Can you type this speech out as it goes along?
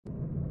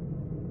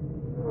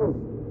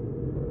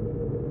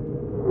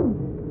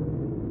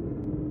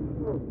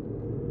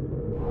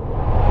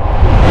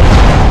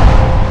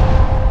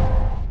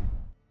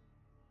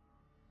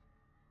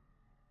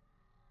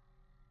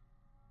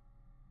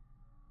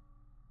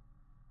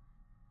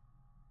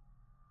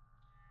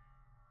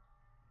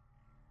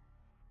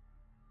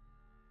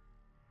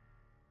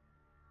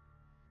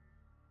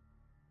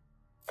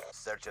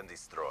Search and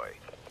destroy.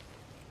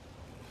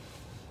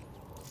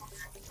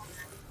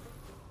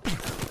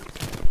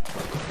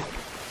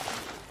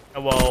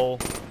 Oh, well,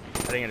 I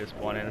think I just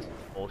spawned in. This is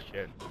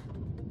bullshit.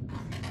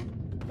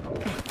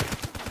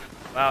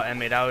 Wow,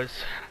 Emmy, that was...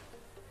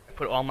 I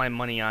put all my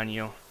money on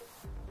you.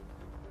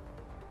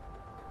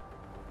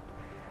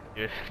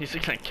 Dude, he's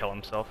gonna kill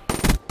himself.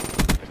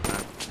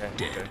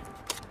 Okay, Dead.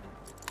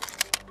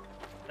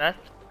 That,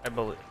 I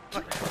believe.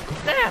 What?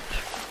 That!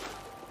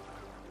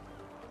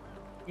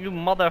 You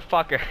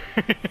motherfucker.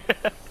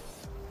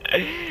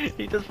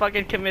 He just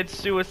fucking commits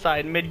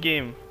suicide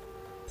mid-game.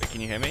 Wait, can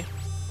you hear me?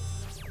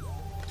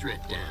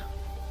 Threat down.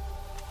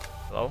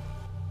 Hello?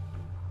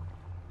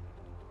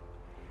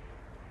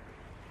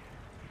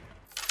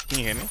 Can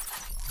you hear me?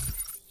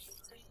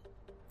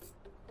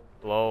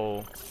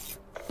 Hello?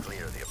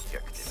 Clear the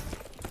objective.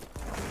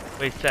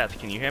 Wait, Seth,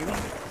 can you hear me?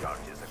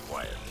 Charges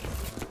acquired.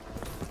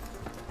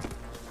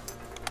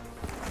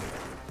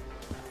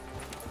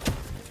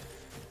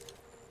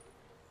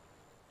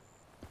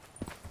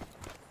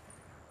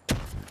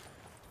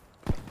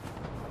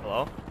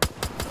 Hello?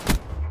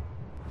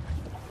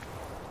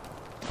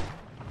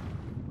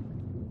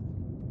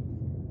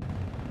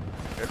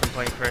 You're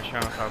playing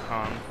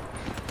crashchannel.com.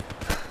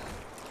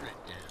 Threat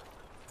down.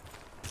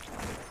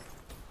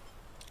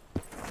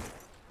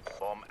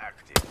 Bomb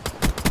active.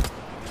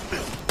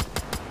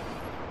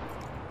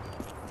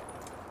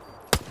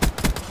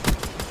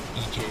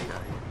 EK.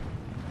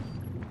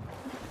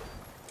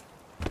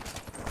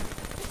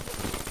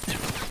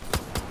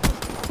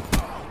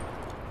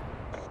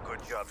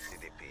 Good job,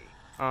 CDP.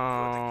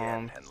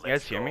 You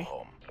guys hear me?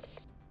 Home.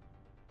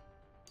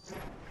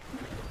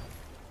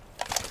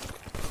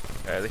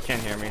 Yeah, they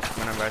can't hear me, so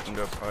when I'm back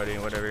into a party,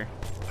 whatever.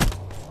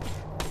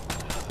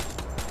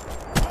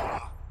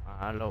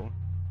 Hello.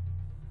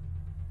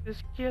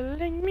 It's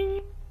killing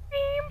me.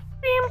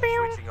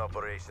 Switching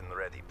operation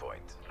ready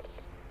point.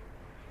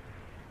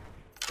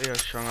 They are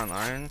strong on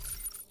iron.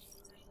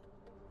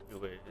 You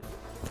wait.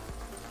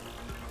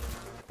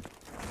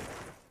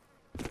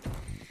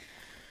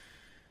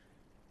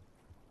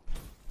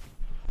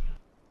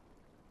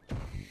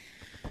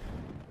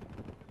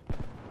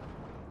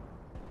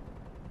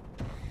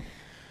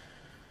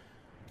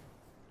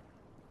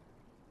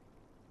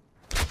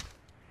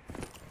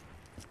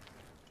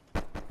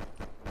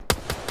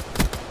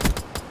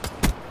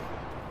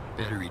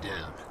 Battery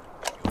down.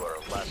 You are a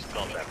last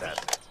combat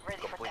asset.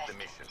 Complete the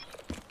mission.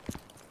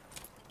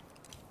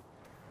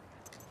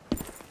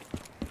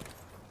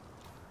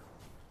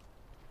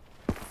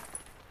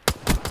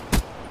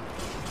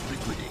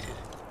 Liquidated.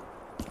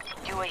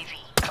 UAV,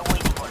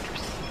 awaiting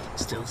orders.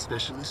 Stealth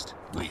specialist,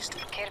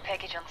 wasted. Care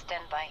package on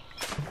standby.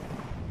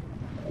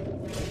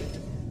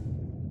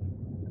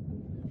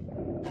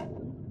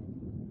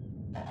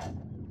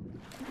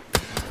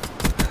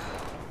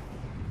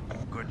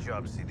 Good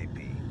job,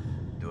 CDP.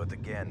 Do it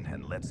again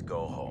and let's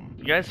go home.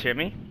 You guys hear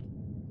me?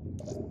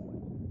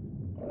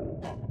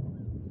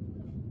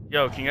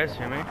 Yo, can you guys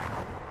hear me?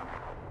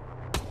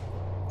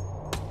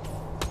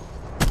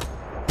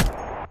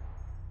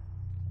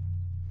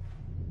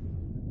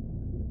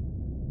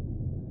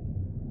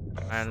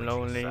 My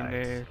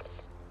loneliness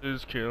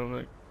is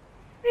killing.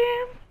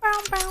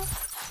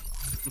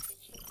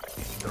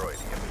 Destroy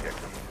the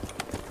objective.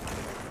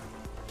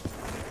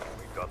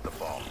 We got the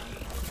bomb.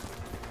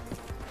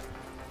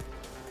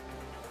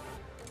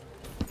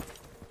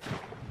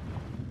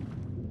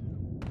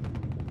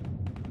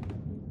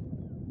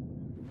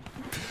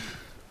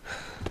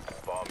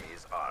 Bomb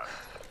is armed.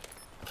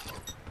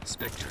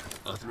 Spectre,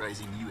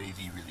 authorizing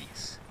UAV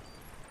release.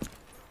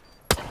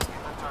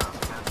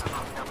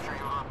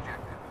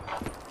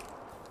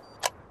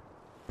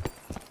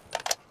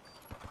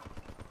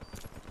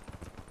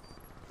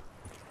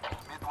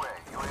 Midway,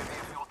 UAV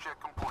fuel check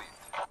complete.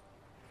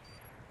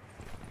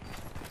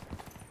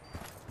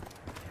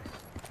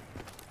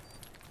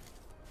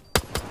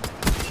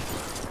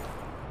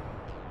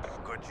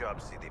 Good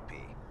job, CDP.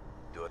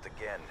 Do it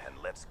again and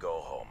let's go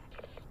home.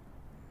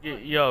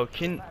 Yo,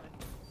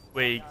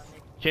 wait,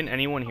 can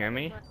anyone hear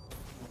me?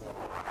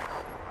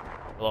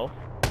 Hello?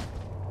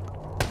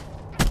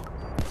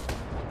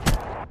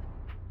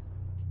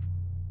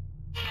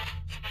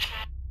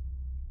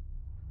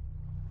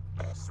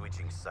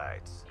 Switching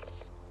sides.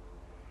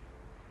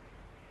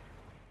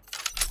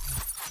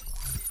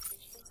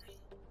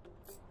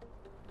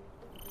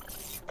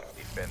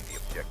 Defend the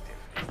objective.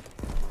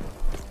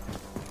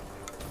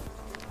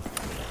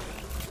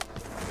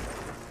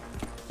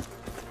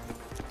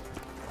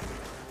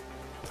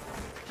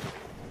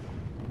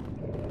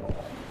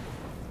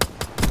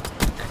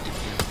 Active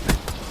camera.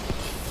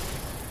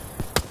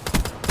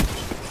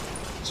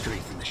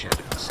 Strength in the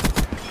shadows.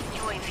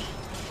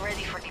 UAV,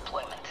 ready for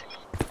deployment.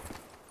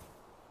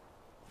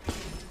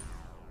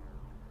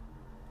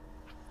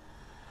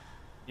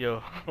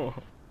 Yo.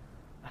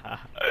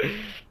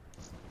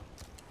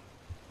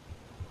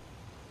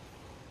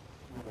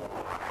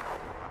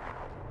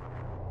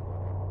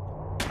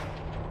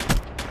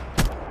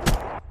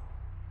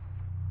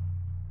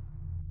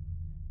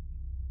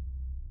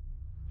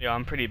 Yeah,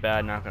 I'm pretty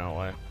bad, not gonna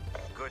lie.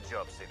 Good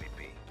job,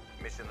 CDP.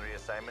 Mission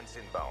reassignments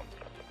inbound.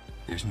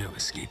 There's no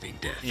escaping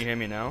death. Can you hear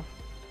me now?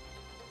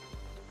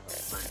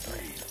 My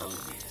brain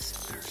always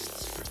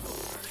thirsts for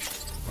more.